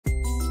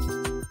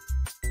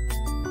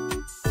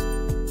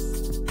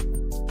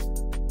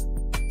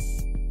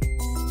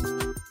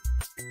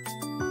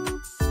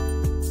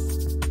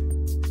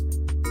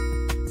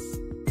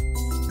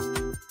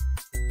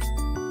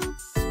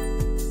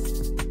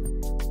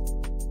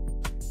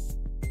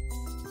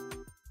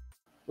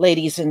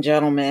Ladies and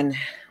gentlemen,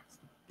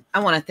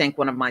 I want to thank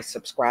one of my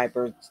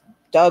subscribers,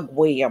 Doug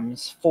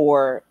Williams,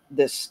 for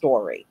this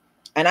story.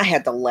 And I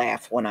had to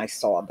laugh when I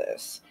saw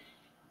this.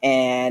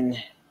 And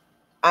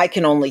I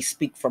can only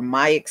speak from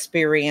my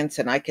experience,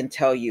 and I can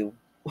tell you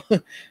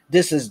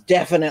this is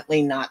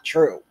definitely not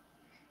true.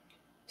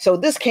 So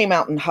this came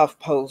out in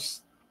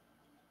HuffPost,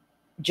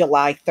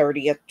 July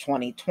 30th,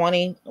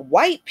 2020.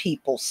 White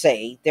people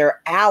say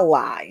they're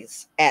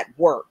allies at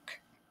work.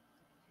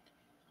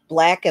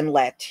 Black and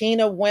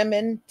Latina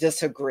women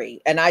disagree,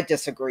 and I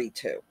disagree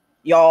too.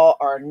 Y'all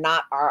are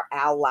not our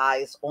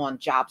allies on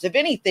jobs. If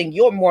anything,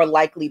 you're more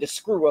likely to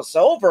screw us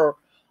over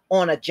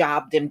on a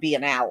job than be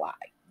an ally.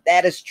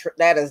 That is true.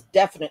 That is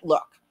definite.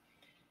 Look,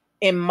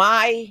 in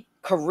my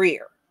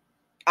career,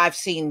 I've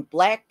seen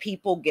Black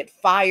people get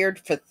fired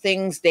for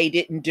things they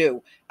didn't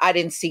do. I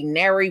didn't see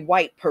nary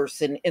white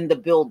person in the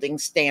building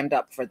stand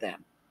up for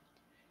them.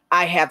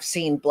 I have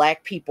seen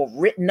Black people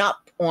written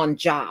up on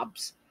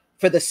jobs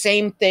for the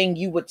same thing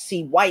you would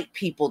see white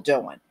people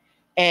doing.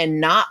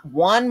 And not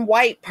one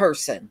white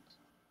person,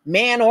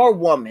 man or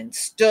woman,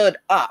 stood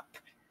up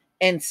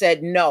and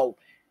said, no,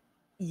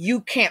 you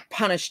can't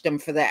punish them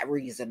for that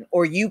reason,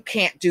 or you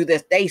can't do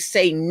this. They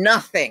say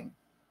nothing.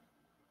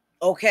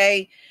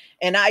 Okay?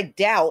 And I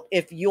doubt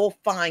if you'll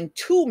find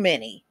too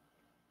many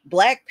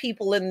Black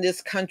people in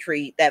this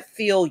country that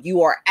feel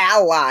you are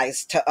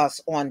allies to us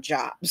on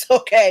jobs.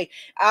 Okay?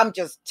 I'm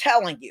just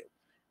telling you,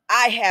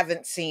 I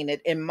haven't seen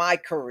it in my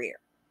career.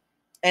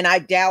 And I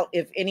doubt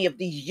if any of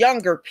these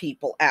younger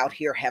people out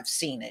here have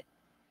seen it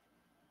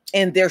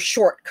in their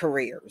short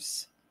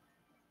careers,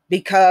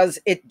 because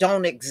it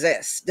don't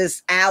exist.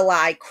 This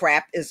ally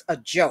crap is a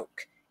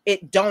joke.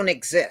 It don't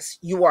exist.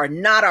 You are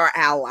not our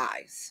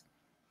allies.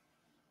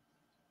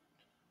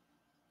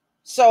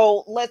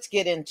 So let's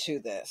get into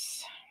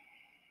this.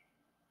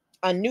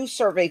 A new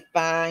survey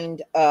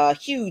found a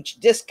huge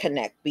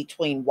disconnect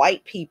between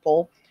white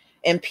people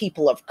and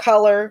people of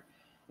color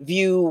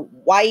view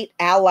white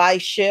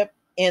allyship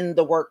in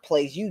the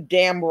workplace. You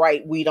damn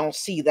right we don't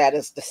see that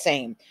as the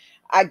same.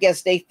 I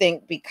guess they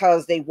think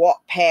because they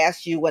walk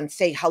past you and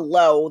say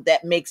hello,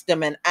 that makes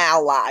them an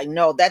ally.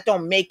 No, that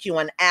don't make you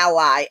an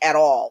ally at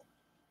all.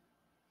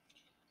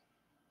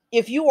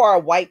 If you are a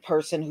white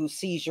person who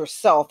sees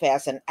yourself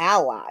as an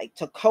ally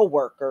to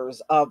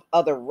coworkers of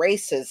other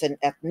races and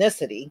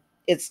ethnicity,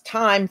 it's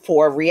time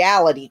for a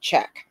reality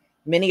check.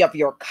 Many of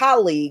your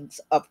colleagues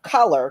of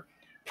color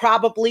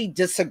probably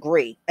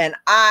disagree, and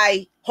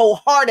I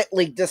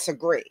wholeheartedly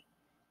disagree.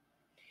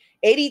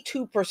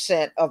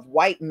 82% of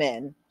white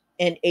men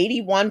and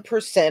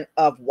 81%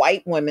 of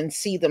white women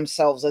see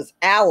themselves as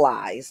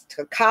allies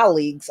to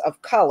colleagues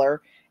of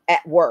color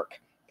at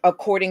work,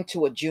 according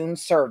to a June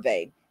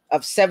survey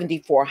of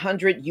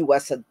 7,400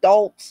 U.S.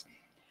 adults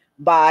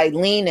by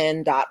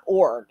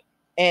leanin.org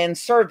and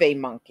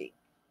SurveyMonkey.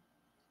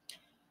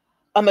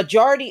 A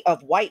majority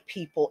of white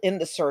people in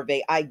the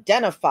survey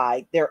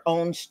identified their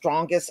own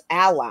strongest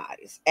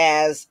allies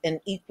as an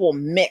equal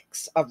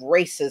mix of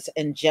races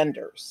and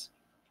genders.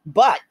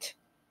 But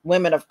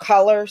women of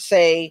color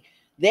say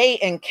they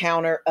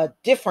encounter a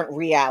different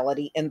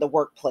reality in the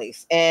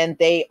workplace, and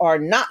they are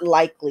not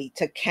likely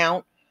to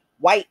count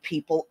white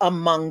people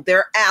among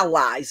their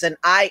allies. And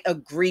I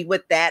agree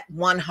with that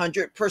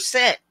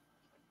 100%.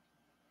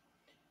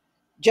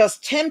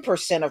 Just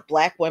 10% of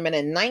Black women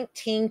and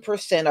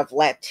 19% of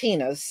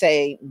Latinas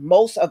say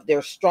most of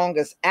their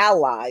strongest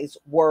allies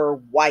were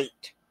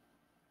white.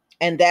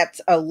 And that's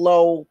a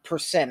low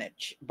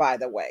percentage, by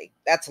the way.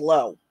 That's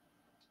low.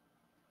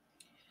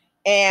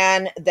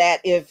 And that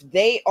if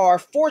they are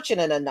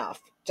fortunate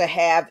enough to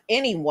have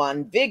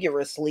anyone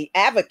vigorously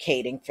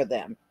advocating for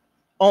them,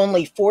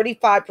 only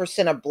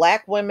 45% of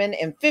Black women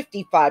and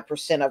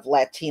 55% of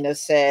Latinas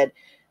said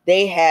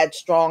they had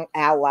strong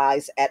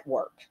allies at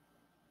work.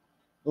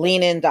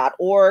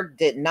 Leanin.org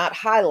did not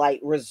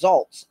highlight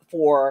results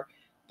for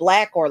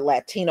Black or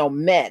Latino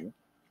men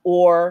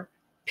or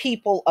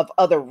people of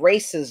other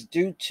races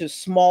due to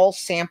small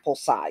sample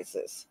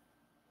sizes.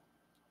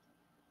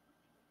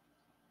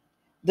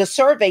 The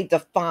survey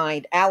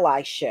defined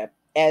allyship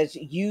as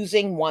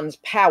using one's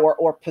power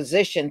or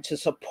position to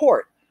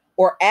support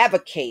or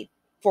advocate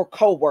for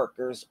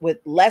coworkers with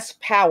less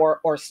power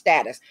or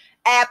status.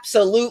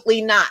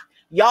 Absolutely not.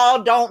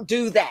 Y'all don't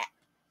do that.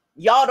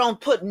 Y'all don't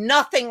put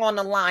nothing on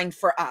the line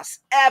for us,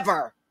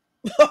 ever.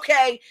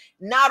 Okay?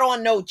 Not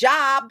on no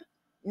job.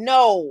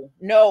 No.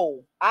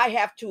 I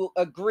have to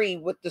agree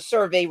with the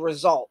survey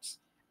results.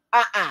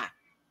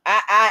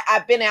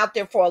 I've been out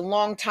there for a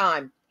long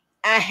time.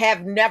 I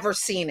have never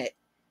seen it.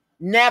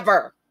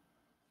 Never.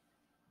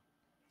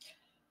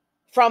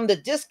 From the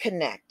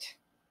disconnect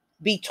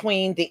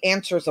between the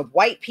answers of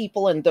white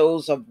people and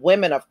those of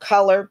women of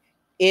color,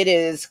 it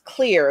is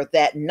clear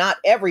that not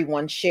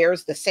everyone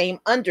shares the same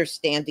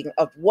understanding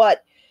of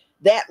what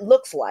that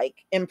looks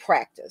like in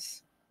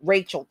practice.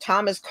 Rachel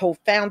Thomas,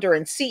 co-founder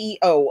and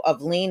CEO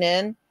of Lean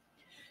In,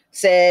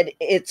 said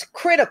it's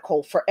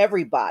critical for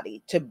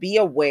everybody to be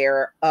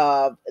aware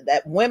of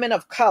that women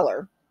of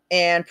color,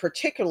 and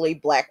particularly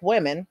Black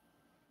women,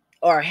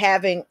 are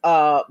having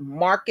a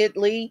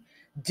markedly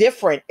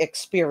different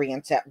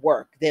experience at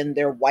work than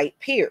their white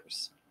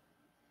peers.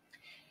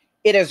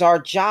 It is our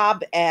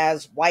job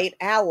as white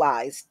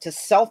allies to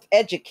self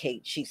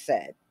educate, she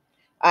said.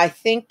 I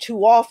think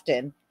too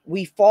often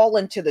we fall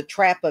into the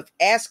trap of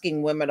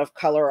asking women of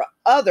color or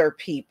other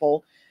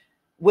people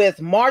with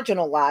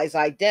marginalized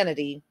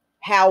identity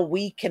how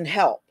we can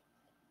help.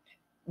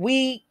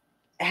 We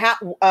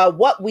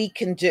what we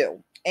can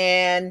do,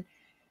 and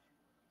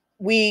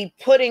we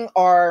putting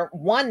our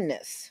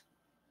oneness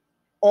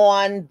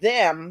on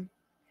them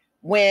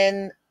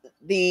when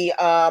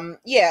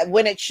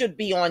when it should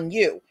be on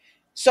you.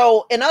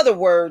 So in other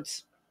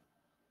words,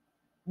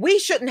 we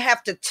shouldn't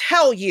have to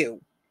tell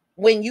you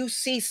when you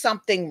see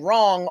something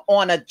wrong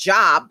on a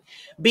job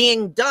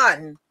being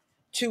done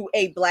to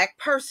a black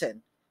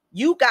person.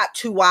 You got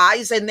two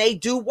eyes and they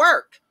do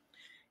work,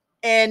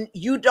 and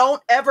you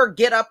don't ever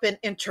get up and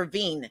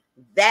intervene.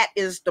 That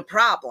is the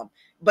problem.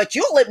 But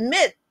you'll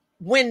admit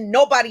when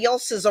nobody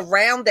else is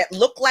around that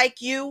look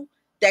like you,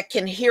 that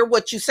can hear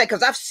what you say,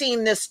 because I've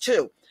seen this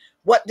too.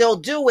 What they'll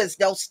do is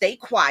they'll stay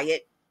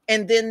quiet,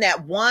 and then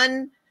that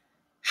one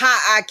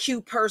high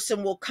IQ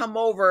person will come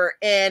over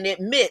and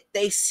admit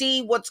they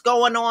see what's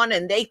going on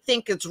and they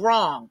think it's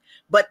wrong,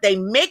 but they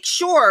make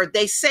sure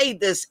they say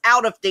this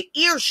out of the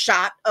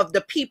earshot of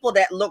the people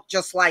that look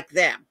just like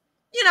them.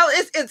 You know,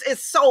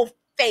 it's so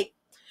fake,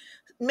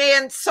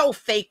 man, so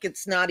fake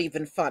it's not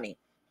even funny.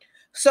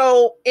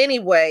 So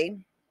anyway,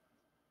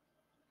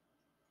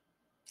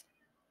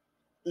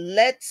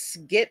 let's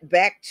get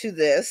back to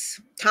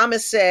this.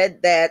 Thomas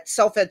said that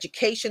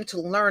self-education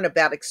to learn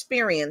about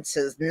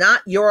experiences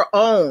not your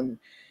own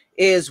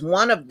is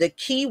one of the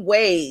key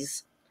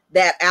ways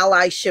that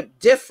allyship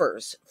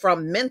differs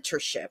from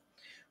mentorship,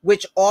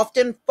 which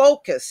often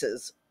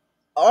focuses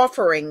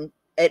offering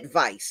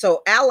advice.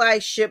 So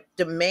allyship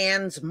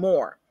demands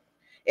more.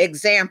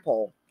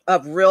 Example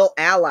of real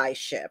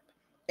allyship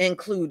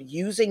include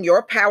using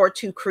your power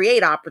to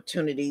create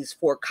opportunities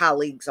for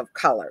colleagues of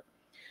color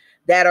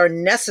that are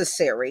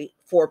necessary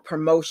for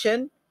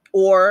promotion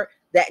or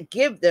that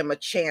give them a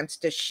chance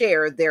to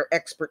share their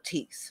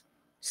expertise.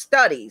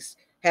 Studies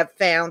have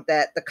found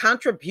that the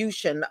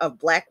contribution of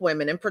Black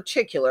women in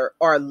particular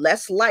are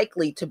less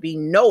likely to be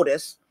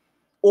noticed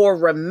or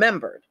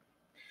remembered.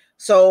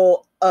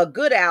 So a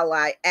good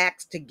ally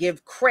acts to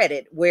give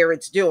credit where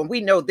it's due. And we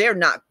know they're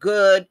not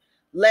good.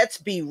 Let's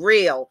be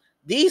real.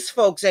 These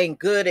folks ain't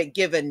good at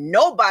giving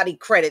nobody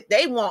credit.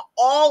 They want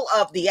all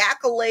of the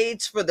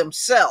accolades for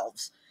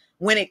themselves.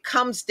 When it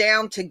comes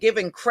down to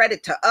giving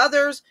credit to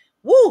others,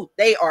 woo,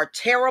 they are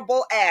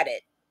terrible at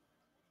it.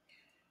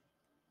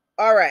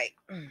 All right.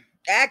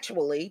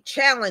 Actually,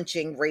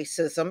 challenging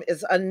racism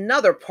is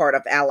another part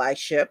of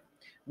allyship,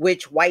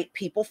 which white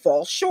people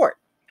fall short.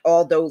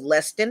 Although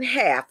less than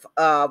half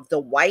of the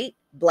white,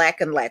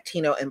 Black, and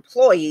Latino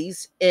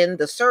employees in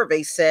the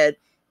survey said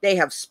they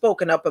have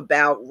spoken up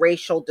about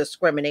racial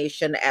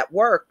discrimination at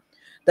work,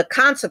 the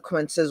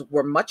consequences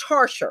were much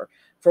harsher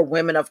for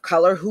women of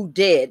color who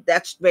did.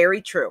 That's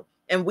very true.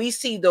 And we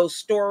see those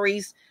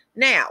stories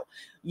now.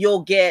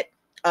 You'll get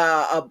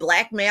a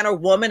Black man or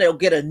woman, they'll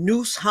get a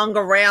noose hung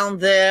around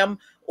them,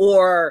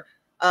 or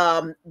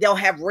they'll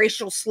have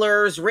racial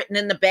slurs written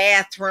in the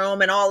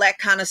bathroom and all that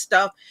kind of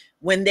stuff.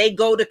 When they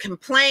go to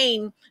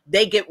complain,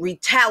 they get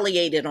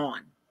retaliated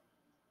on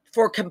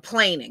for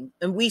complaining.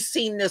 And we've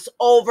seen this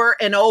over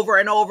and over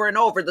and over and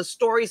over. The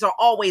stories are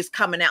always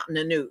coming out in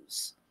the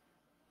news.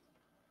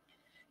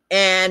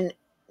 And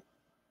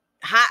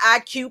high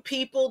IQ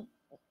people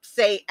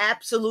say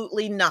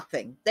absolutely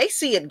nothing. They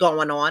see it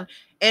going on.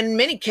 In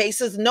many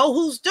cases, know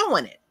who's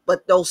doing it,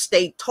 but they'll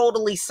stay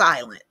totally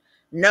silent.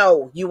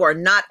 No, you are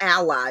not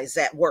allies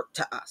at work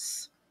to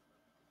us.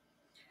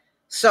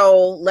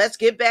 So let's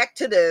get back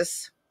to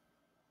this.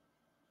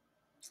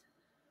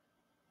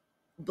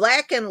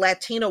 Black and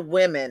Latino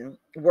women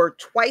were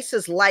twice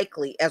as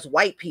likely as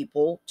white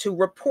people to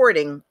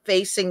reporting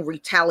facing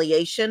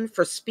retaliation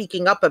for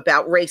speaking up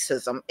about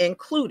racism,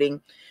 including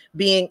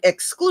being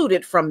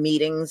excluded from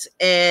meetings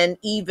and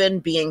even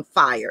being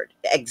fired.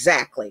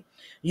 Exactly.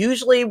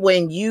 Usually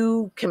when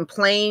you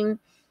complain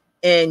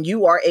and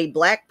you are a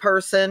Black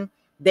person,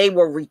 they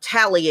will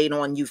retaliate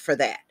on you for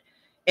that.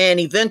 And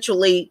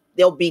eventually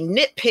they'll be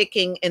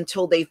nitpicking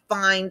until they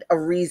find a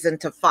reason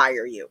to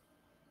fire you.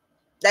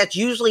 That's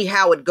usually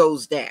how it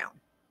goes down.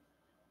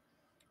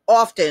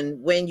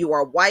 Often when you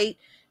are white,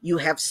 you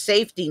have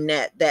safety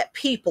net that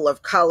people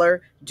of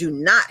color do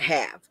not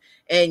have,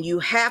 and you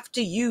have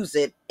to use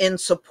it in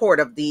support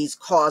of these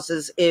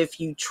causes if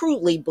you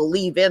truly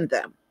believe in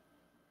them.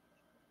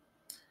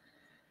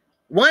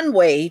 One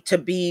way to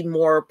be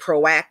more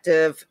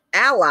proactive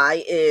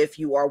ally if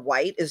you are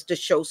white is to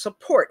show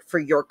support for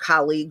your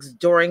colleagues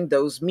during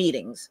those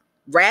meetings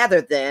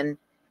rather than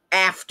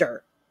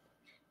after.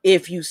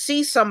 If you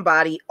see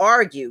somebody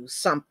argue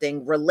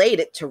something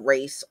related to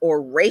race or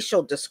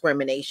racial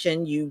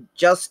discrimination, you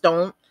just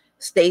don't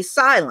stay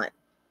silent.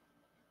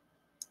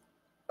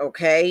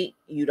 Okay?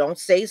 You don't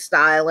stay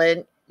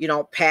silent. You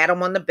don't pat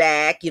them on the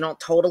back. You don't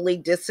totally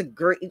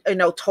disagree,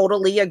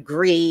 totally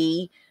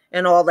agree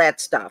and all that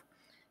stuff.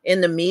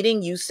 In the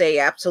meeting, you say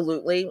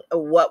absolutely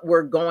what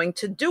we're going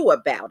to do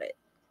about it.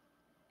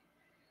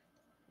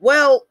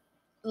 Well,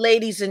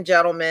 ladies and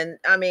gentlemen,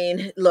 I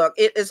mean, look,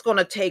 it's going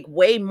to take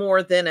way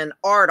more than an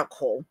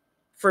article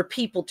for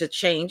people to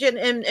change. And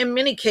in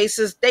many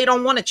cases, they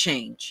don't want to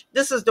change.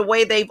 This is the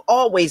way they've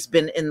always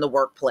been in the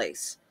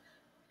workplace.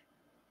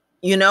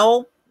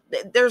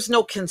 There's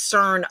no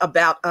concern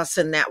about us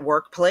in that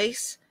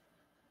workplace.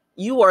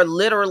 You are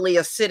literally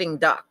a sitting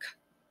duck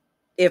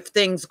if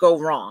things go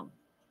wrong.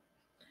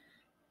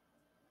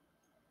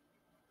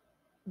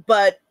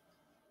 But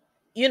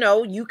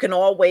you can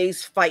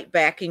always fight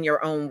back in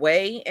your own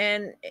way.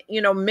 And,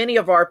 many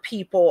of our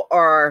people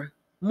are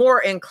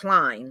more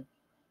inclined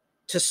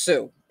to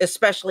sue,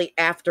 especially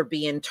after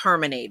being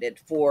terminated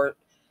for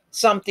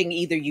something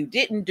either you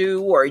didn't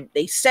do or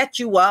they set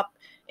you up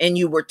and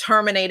you were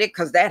terminated,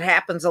 because that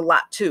happens a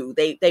lot too.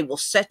 They will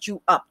set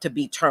you up to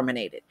be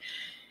terminated.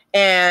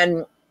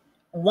 And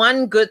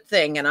one good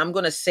thing, and I'm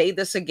going to say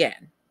this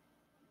again,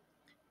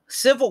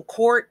 civil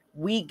court,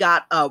 we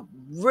got a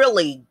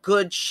really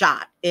good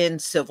shot in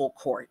civil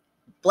court.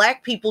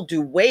 Black people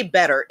do way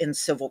better in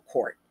civil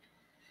court.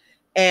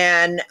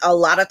 And a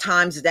lot of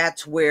times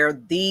that's where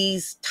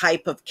these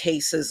type of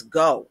cases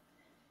go.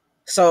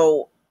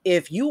 So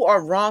if you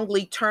are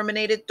wrongly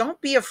terminated, don't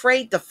be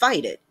afraid to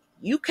fight it.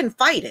 You can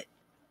fight it,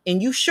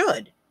 and you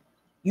should.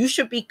 You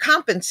should be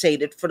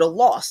compensated for the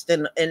loss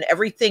and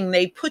everything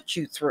they put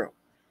you through.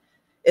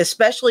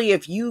 Especially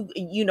if you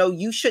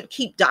should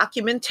keep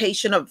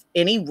documentation of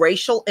any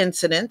racial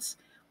incidents,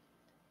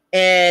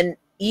 and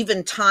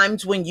even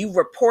times when you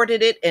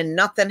reported it and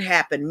nothing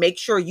happened. Make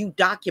sure you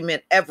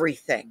document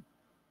everything.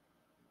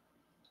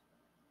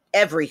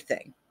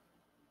 Everything.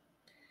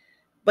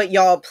 But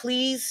y'all,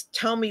 please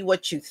tell me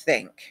what you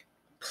think.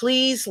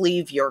 Please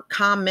leave your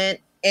comment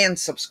and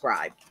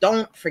subscribe.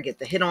 Don't forget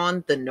to hit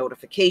on the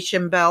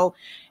notification bell,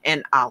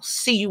 and I'll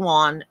see you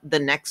on the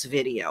next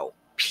video.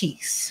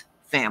 Peace,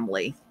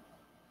 family.